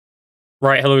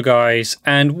Right, hello guys,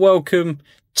 and welcome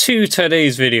to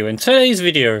today's video. And today's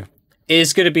video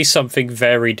is going to be something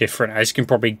very different, as you can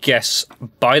probably guess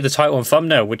by the title and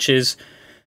thumbnail, which is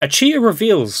a cheater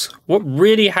reveals what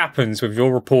really happens with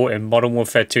your report in Modern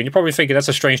Warfare 2. And you're probably thinking, that's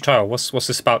a strange title, what's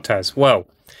this about, Taz? Well,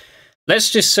 let's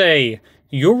just say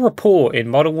your report in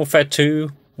Modern Warfare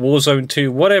 2, Warzone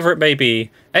 2, whatever it may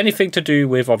be, anything to do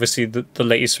with, obviously, the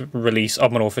latest release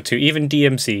of Modern Warfare 2, even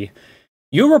DMZ,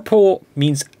 your report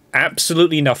means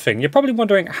absolutely nothing. You're probably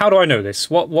wondering, how do I know this?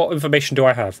 What information do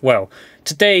I have? Well,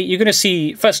 today you're going to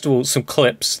see, first of all, some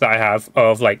clips that I have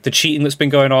of like the cheating that's been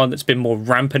going on, that's been more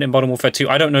rampant in Modern Warfare 2.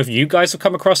 I don't know if you guys have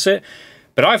come across it,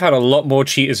 but I've had a lot more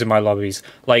cheaters in my lobbies,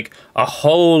 like a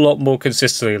whole lot more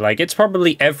consistently. Like, it's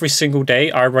probably every single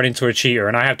day I run into a cheater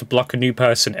and I have to block a new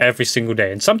person every single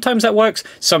day. And sometimes that works,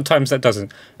 sometimes that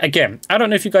doesn't. Again, I don't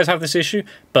know if you guys have this issue,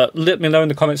 but let me know in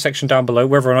the comment section down below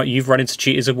whether or not you've run into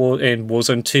cheaters in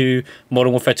Warzone 2,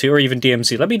 Modern Warfare 2, or even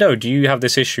DMZ. Let me know, do you have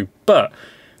this issue? But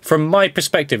from my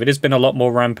perspective, it has been a lot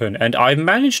more rampant, and I've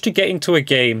managed to get into a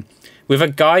game with a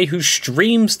guy who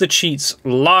streams the cheats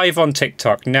live on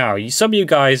TikTok. Now, some of you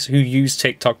guys who use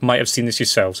TikTok might have seen this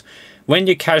yourselves. When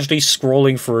you're casually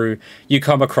scrolling through, you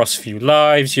come across a few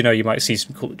lives, you know, you might see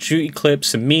some Call of Duty clips,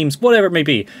 some memes, whatever it may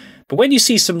be. But when you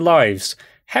see some lives,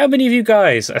 how many of you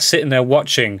guys are sitting there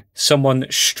watching someone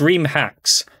stream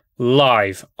hacks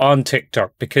live on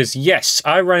TikTok? Because yes,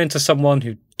 I ran into someone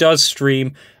who does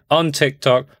stream on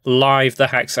TikTok live the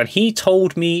hacks, and he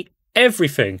told me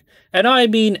everything. And I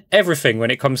mean everything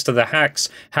when it comes to the hacks,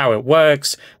 how it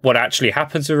works, what actually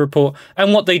happens to the report,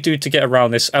 and what they do to get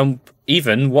around this, and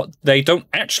even what they don't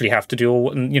actually have to do,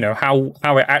 or, you know, how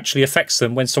it actually affects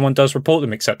them when someone does report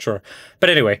them, etc. But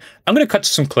anyway, I'm going to cut to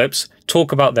some clips,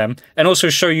 talk about them, and also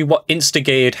show you what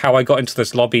instigated how I got into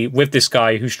this lobby with this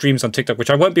guy who streams on TikTok, which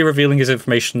I won't be revealing his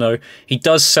information though. He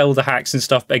does sell the hacks and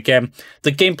stuff, but again,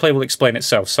 the gameplay will explain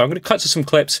itself. So I'm going to cut to some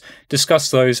clips, discuss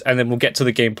those, and then we'll get to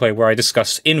the gameplay where I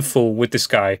discuss in full with this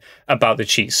guy about the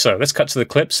cheats. So let's cut to the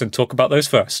clips and talk about those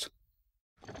first.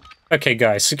 Okay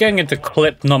guys, so getting into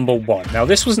clip number 1. Now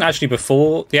this wasn't actually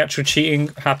before the actual cheating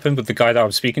happened with the guy that I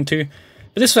was speaking to,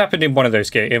 but this happened in one of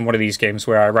these games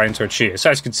where I ran into a cheater.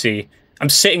 So as you can see, I'm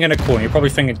sitting in a corner. You're probably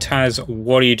thinking, Taz,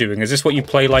 what are you doing? Is this what you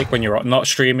play like when you're not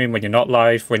streaming, when you're not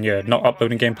live, when you're not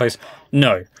uploading gameplays?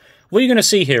 No. What you're going to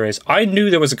see here is, I knew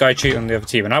there was a guy cheating on the other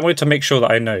team, and I wanted to make sure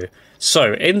that I know.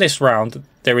 So in this round,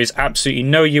 there is absolutely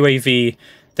no UAV,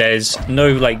 there's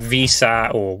no like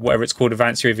VSAT or whatever it's called,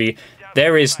 advanced UAV.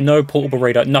 There is no portable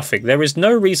radar, nothing. There is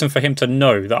no reason for him to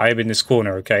know that I am in this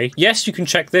corner, okay? Yes, you can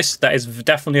check this. That is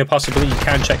definitely a possibility. You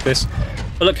can check this.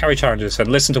 But look how he challenges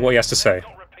and listen to what he has to say.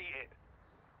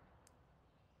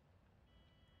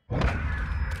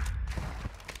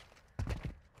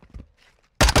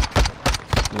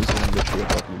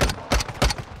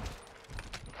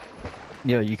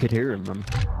 Yeah, you could hear him, man.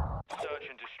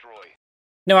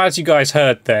 Now, as you guys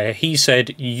heard there, he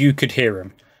said you could hear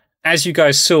him. As you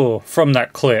guys saw from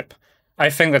that clip, I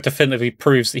think that definitively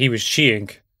proves that he was cheating,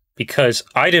 because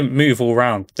I didn't move all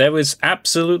around. There was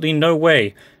absolutely no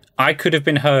way I could have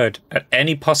been heard at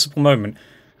any possible moment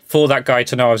for that guy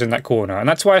to know I was in that corner. And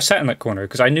that's why I sat in that corner,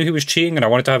 because I knew he was cheating and I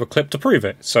wanted to have a clip to prove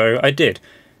it. So I did.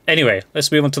 Anyway,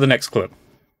 let's move on to the next clip.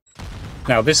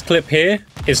 Now, this clip here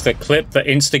is the clip that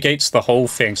instigates the whole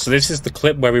thing. So this is the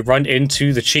clip where we run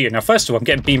into the cheater. Now, first of all, I'm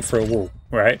getting beamed through a wall,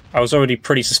 right? I was already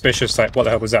pretty suspicious, like, what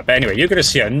the hell was that? But anyway, you're going to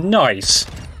see a nice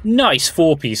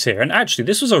 4-piece here. And actually,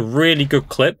 this was a really good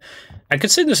clip. And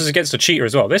considering this is against a cheater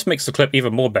as well, this makes the clip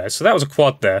even more better. So that was a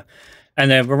quad there.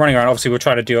 And then we're running around, obviously, we're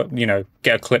trying to do, you know,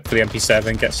 get a clip for the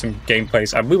MP7, get some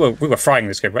gameplays. And we were frying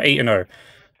this game. We're 8-0.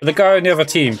 But the guy on the other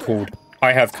team called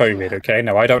I Have COVID, okay?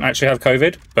 Now, I don't actually have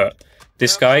COVID, but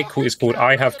this guy is called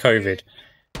I Have COVID.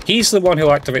 He's the one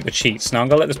who'll activate the cheats. Now, I'm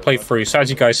going to let this play through. So,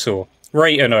 as you guys saw, we're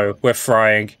 8-0. We're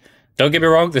frying. Don't get me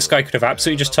wrong, this guy could have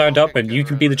absolutely just turned up, and you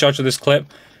can be the judge of this clip.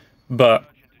 But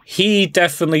he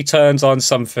definitely turns on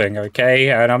something,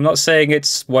 okay? And I'm not saying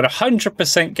it's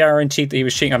 100% guaranteed that he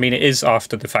was cheating. I mean, it is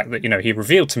after the fact that, you know, he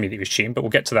revealed to me that he was cheating, but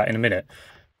we'll get to that in a minute.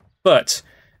 But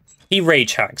he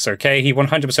rage hacks, okay? He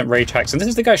 100% rage hacks. And this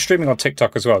is the guy streaming on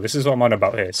TikTok as well. This is what I'm on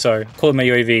about here. So, call him a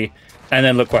UAV. And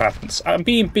then look what happens. I'm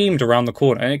being beamed around the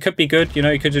corner. And it could be good. You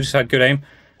know, he could have just had good aim.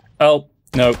 Oh,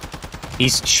 no.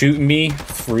 He's shooting me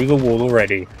through the wall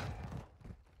already.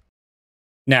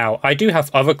 Now, I do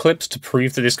have other clips to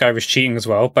prove that this guy was cheating as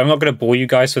well. But I'm not going to bore you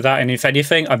guys with that. And if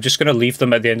anything, I'm just going to leave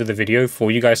them at the end of the video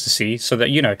for you guys to see. So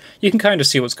that, you know, you can kind of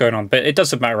see what's going on. But it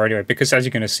doesn't matter anyway. Because as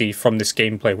you're going to see from this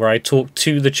gameplay, where I talk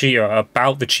to the cheater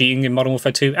about the cheating in Modern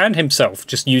Warfare 2. And himself,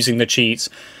 just using the cheats.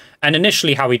 And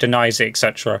initially how he denies it,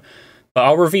 etc. But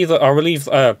I'll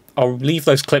leave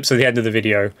those clips at the end of the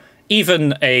video.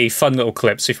 Even a fun little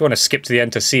clip, so if you want to skip to the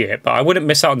end to see it. But I wouldn't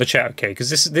miss out on the chat, okay? Because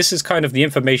this is kind of the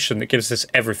information that gives us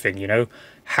everything, you know?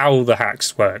 How the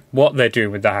hacks work, what they're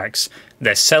doing with the hacks,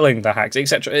 they're selling the hacks,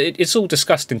 etc. It's all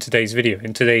discussed in today's video,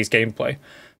 in today's gameplay.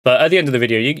 But at the end of the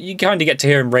video, you kind of get to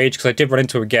hear him rage, because I did run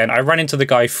into him again. I ran into the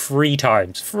guy 3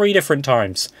 times. 3 different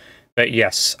times. But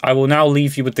yes, I will now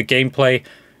leave you with the gameplay,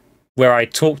 where I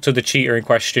talk to the cheater in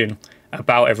question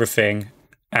about everything.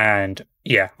 And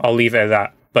yeah, I'll leave it at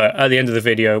that. But at the end of the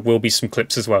video will be some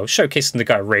clips as well, showcasing the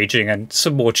guy raging and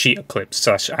some more cheater clips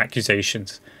 /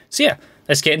 accusations. So yeah,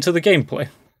 let's get into the gameplay.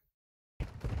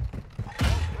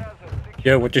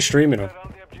 Yo, what you streaming on?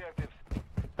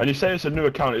 And you say it's a new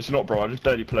account, it's not, bro. I just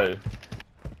barely play.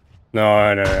 No.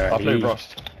 I play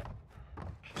Rust.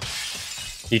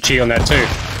 You cheat on that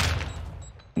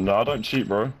too? No, I don't cheat,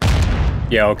 bro.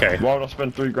 Yeah, okay. Why would I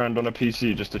spend $3 grand on a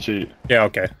PC just to cheat? Yeah,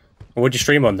 okay. What'd you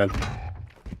stream on then?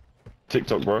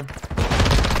 TikTok, bro.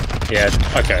 Yeah,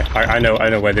 okay. I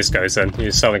know where this goes then.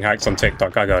 You're selling hacks on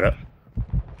TikTok. I got it.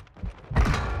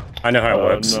 I know how it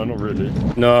works. No, not really.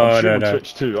 No. I stream on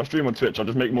Twitch too. I stream on Twitch. I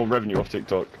just make more revenue off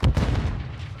TikTok.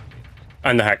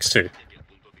 And the hacks too.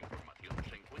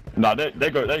 Nah, they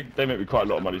make me quite a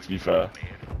lot of money, to be fair.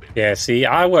 Yeah, see,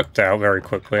 I worked out very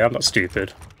quickly. I'm not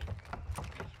stupid.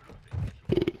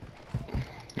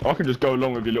 I can just go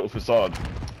along with your little facade.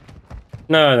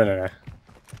 No.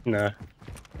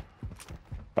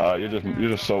 You're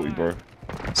just salty, bro.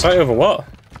 Sorry, over what?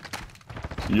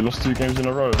 You lost 2 games in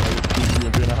a row.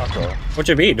 You're being a hacker. What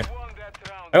do you mean?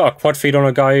 I got a quad feed on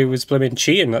a guy who was blimmin'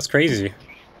 cheating. That's crazy.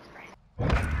 Do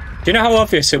you know how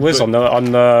obvious it was on the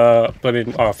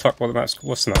blimmin'? Oh fuck!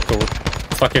 What's that called?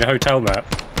 Fucking hotel map.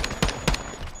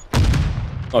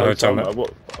 Oh, hotel map.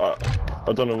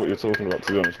 I don't know what you're talking about,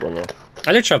 to be honest, brother.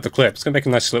 I literally have the clip. It's gonna make a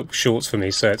nice little shorts for me,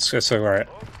 so it's alright.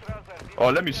 Oh,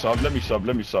 let me sub.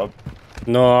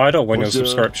 No, I don't want your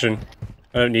subscription.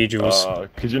 I don't need yours.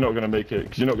 Because you're not gonna make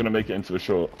it. Into a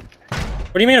short.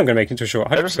 What do you mean I'm gonna make it into a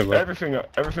short? Everything I'm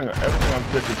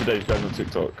clicking today is going on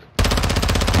TikTok.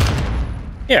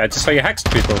 Yeah, just so you hacks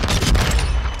to people.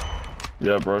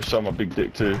 Yeah, bro. Show my big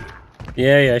dick too.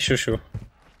 Yeah, sure.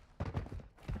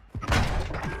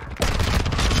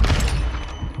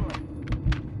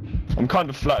 I'm kind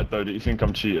of flattered though that you think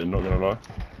I'm cheating. Not gonna lie.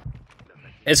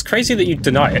 It's crazy that you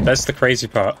deny it. That's the crazy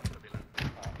part.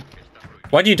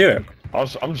 Why do you do it? I'm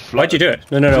just flattered. Why'd you do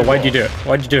it? No. Why'd you do it?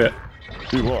 Why'd you do it?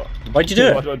 Do what? Why'd you do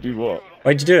it? Why do I do what?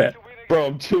 Why'd you do it? Bro,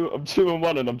 I'm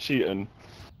 2-1 and I'm cheating.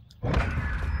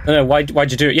 No, why'd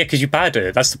you do it? Yeah, because you bad at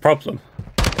it. That's the problem.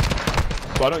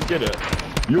 But I don't get it.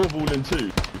 You're walling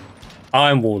too.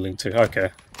 I'm walling too. Okay.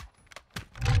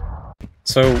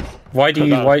 So why do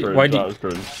you? Why do you?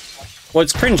 Well,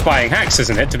 it's cringe buying hacks,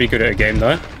 isn't it, to be good at a game,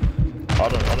 though? I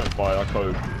don't buy. I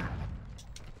code.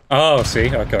 Oh,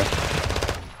 see, okay.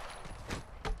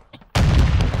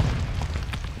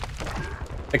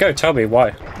 Hey, go tell me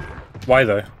why. Why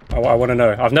though? I want to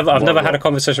know. I've never had a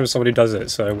conversation with someone who does it.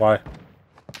 So why?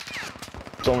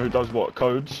 Someone who does what?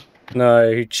 Codes?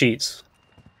 No, who cheats.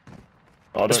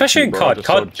 Especially in COD.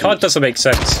 COD doesn't make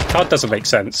sense. COD doesn't make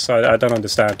sense. I don't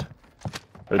understand.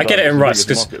 I get it in Rust,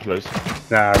 because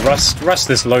nah, Rust.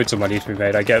 There's loads of money to be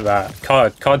made. I get that.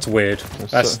 COD's weird.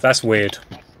 That's weird.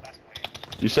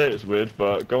 You say it's weird,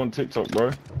 but go on TikTok,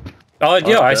 bro. Oh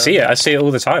yeah, I see it. I see it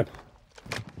all the time.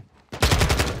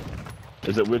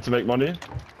 Is it weird to make money?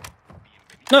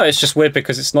 No, it's just weird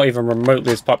because it's not even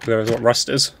remotely as popular as what Rust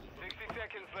is. 60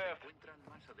 seconds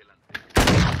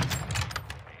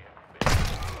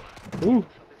left. Ooh.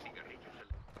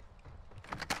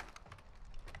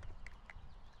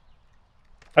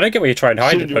 I don't get why you try and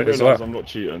hide it as well. I'm not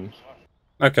cheating.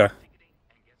 Okay.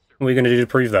 What are you going to do to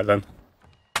prove that then?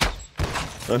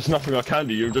 There's nothing I can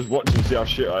do. You just watch and see how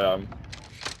shit I am.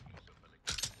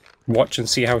 Watch and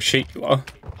see how shit you are.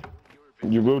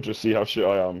 You will just see how shit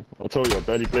I am. I told you, I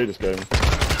barely play this game.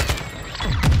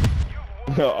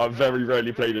 I very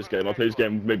rarely play this game. I play this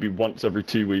game maybe once every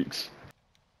 2 weeks.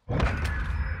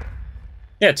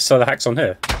 Yeah, to sell the hacks on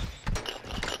here.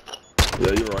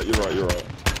 Yeah, you're right.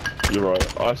 You're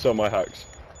right. I sell my hacks.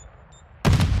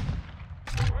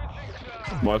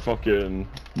 My fucking...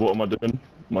 What am I doing?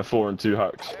 My 4 and 2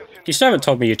 hacks. You still haven't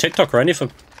told me your TikTok or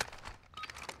anything.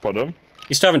 Pardon?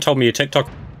 You still haven't told me your TikTok.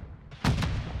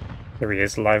 Here he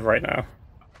is, live right now.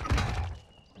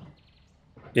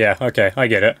 Yeah, okay, I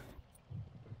get it.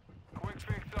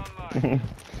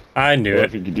 I knew it. I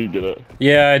don't think you do get it.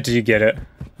 Yeah, I do get it.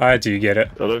 I do get it.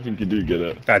 I don't think you do get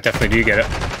it. I definitely do get it.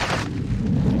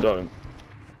 You don't.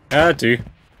 I do.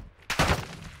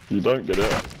 You don't get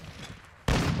it.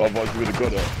 Otherwise, you would have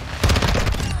got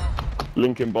it.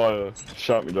 Link in bio.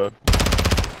 Shout me though.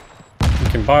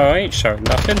 Link in bio. I ain't shouting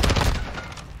nothing.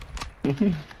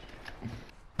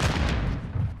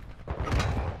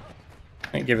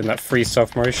 Ain't giving that free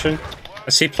self motion. I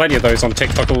see plenty of those on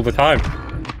TikTok all the time.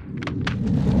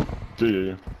 Do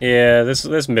you? Yeah,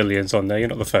 there's millions on there. You're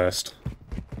not the first.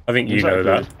 I think you know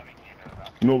that.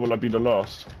 Nor will I be the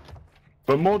last.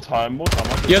 But more time.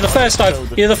 You're the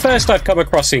first I've come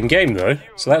across in game though,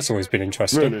 so that's always been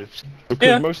interesting. Really?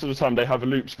 Because most of the time they have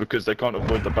loops because they can't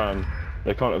avoid the ban.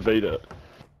 They can't evade it.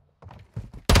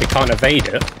 They can't evade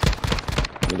it?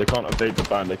 Yeah, they can't evade the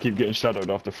ban. They keep getting shadowed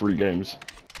after 3 games.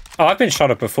 Oh, I've been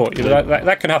shadowed before.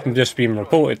 That can happen just being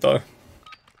reported though.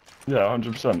 Yeah,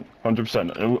 100%.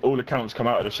 100%. And all accounts come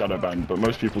out of the shadow ban, but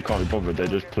most people can't be bothered. They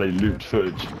just play looped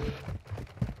footage.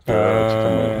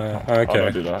 Okay. I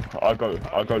don't do that. I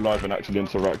go live and actually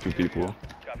interact with people.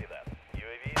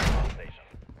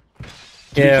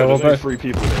 Yeah, well, there's 3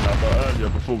 people in that, but earlier,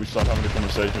 before we started having a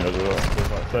conversation, there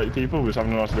was like 30 people. We was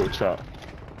having a nice little chat.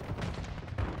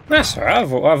 That's alright.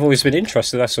 I've always been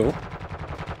interested. That's all.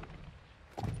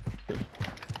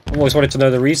 I've always wanted to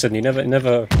know the reason. You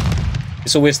never.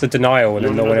 It's always the denial, and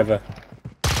then no one ever.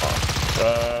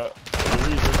 The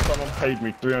reason someone paid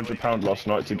me £300 last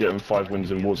night to get him 5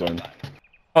 wins in Warzone.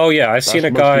 Oh yeah, I've seen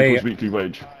a guy. Most people's weekly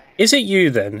wage. Is it you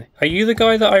then? Are you the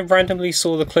guy that I randomly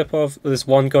saw the clip of? There's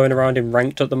one going around in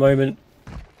ranked at the moment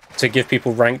to give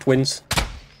people ranked wins.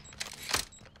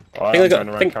 I am going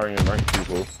around carrying ranked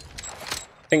people.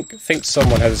 Think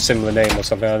someone has a similar name or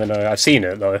something. I don't know. I've seen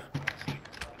it though.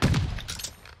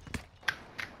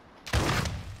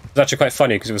 It's actually quite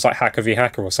funny because it was like hacker v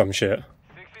hacker or some shit.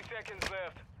 60 seconds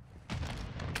left.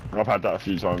 I've had that a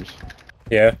few times.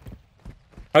 Yeah.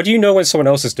 How do you know when someone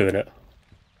else is doing it?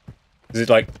 Is it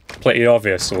like pretty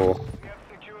obvious or?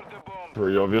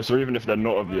 Pretty obvious, or even if they're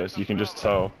not obvious, you can just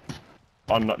tell.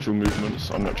 Unnatural movements,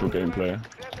 unnatural gameplay.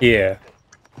 Yeah.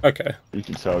 Okay. You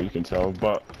can tell.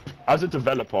 But as a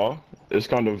developer, it's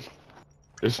kind of,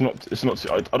 it's not.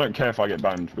 I don't care if I get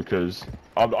banned because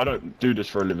I don't do this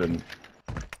for a living.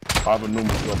 I have a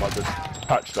normal job. I just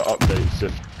patch the updates.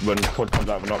 If when COD comes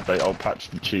out with an update, I'll patch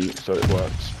the cheat so it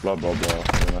works. Blah blah blah.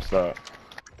 And that's that.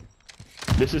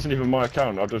 This isn't even my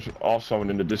account. I just asked someone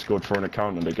in the Discord for an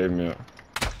account and they gave me it.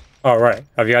 Oh right.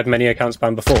 Have you had many accounts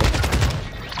banned before?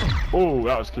 Oh,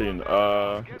 that was clean.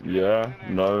 Yeah,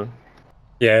 no.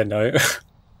 Yeah, no.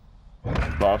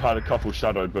 But I've had a couple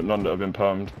shadowed, but none that have been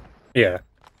permed. Yeah.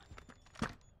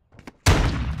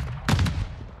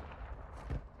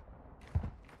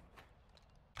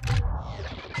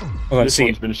 Well, this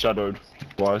one's been shadowed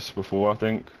twice before, I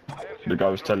think. The guy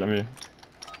was telling me.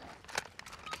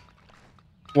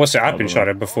 What's it? I've been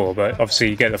shadowed before, but obviously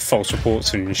you get the false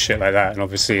reports and shit like that, and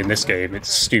obviously in this game it's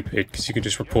stupid because you can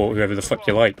just report whoever the fuck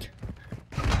you like.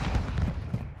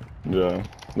 Yeah,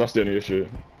 that's the only issue.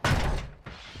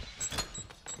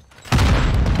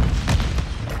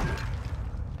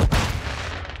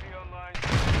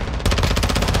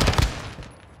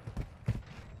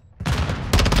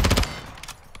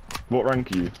 What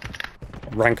rank are you?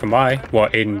 Rank am I?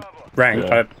 What, in rank?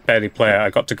 Yeah. I barely play it. I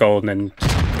got to gold and then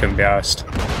couldn't be asked.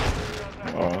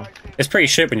 It's pretty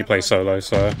shit when you play solo,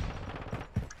 so...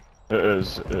 It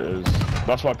is.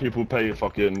 That's why people pay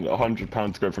fucking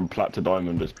 £100 to go from plat to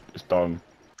diamond. It's dumb.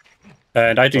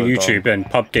 And I do YouTube, and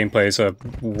pub gameplays are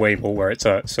way more where it's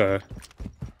at, so...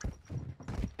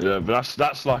 Yeah, but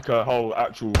that's like a whole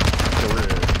actual career, you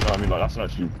know what I mean? Like,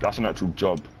 that's an actual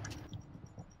job.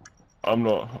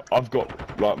 I've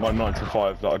got like my 9 to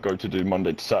 5 that I go to do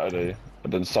Monday to Saturday,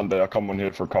 and then Sunday I come on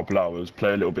here for a couple hours,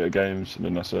 play a little bit of games, and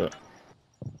then that's it.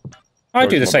 I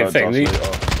do the same thing.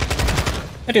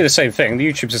 I do the same thing. The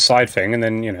YouTube's a side thing, and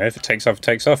then, you know, if it takes off, it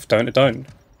takes off. Don't, it don't.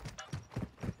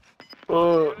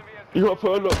 You gotta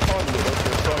put a lot of time in it, that's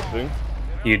the side thing.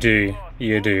 You do.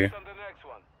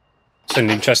 It's an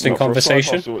interesting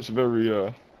conversation. Hustle, it's very,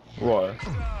 why?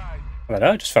 I don't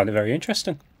know, I just found it very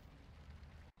interesting.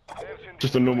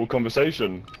 Just a normal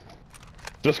conversation.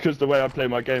 Just because the way I play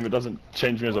my game, it doesn't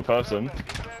change me as a person.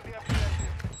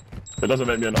 It doesn't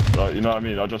make me enough, like, you know what I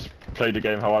mean? I just play the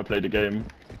game how I play the game.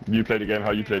 You play the game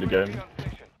how you play the game.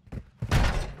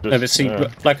 Just, No, but see,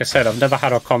 like I said, I've never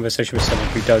had a conversation with someone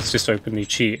who does just openly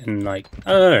cheat and, like,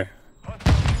 I don't know.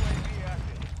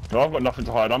 No, I've got nothing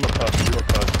to hide. I'm a person, you're a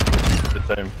person. It's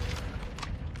the same.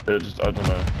 It's just, I don't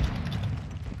know.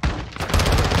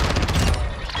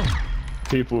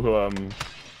 People who, I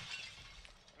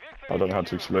don't know how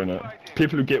to explain it.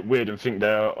 People who get weird and think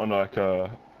they're on, like,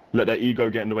 let their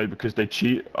ego get in the way because they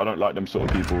cheat. I don't like them sort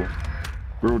of people.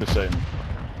 We're all the same.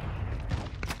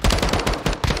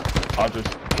 I just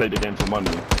play the game for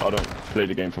money. I don't play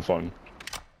the game for fun.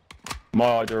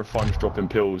 My idea of fun is dropping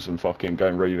pills and fucking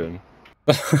going raving.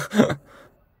 If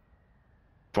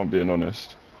I'm being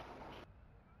honest.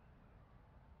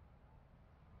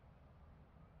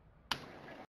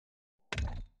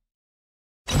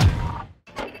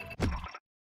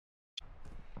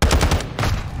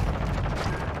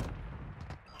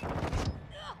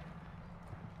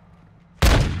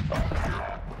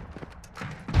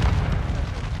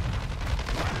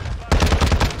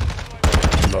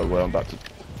 No way, I'm about to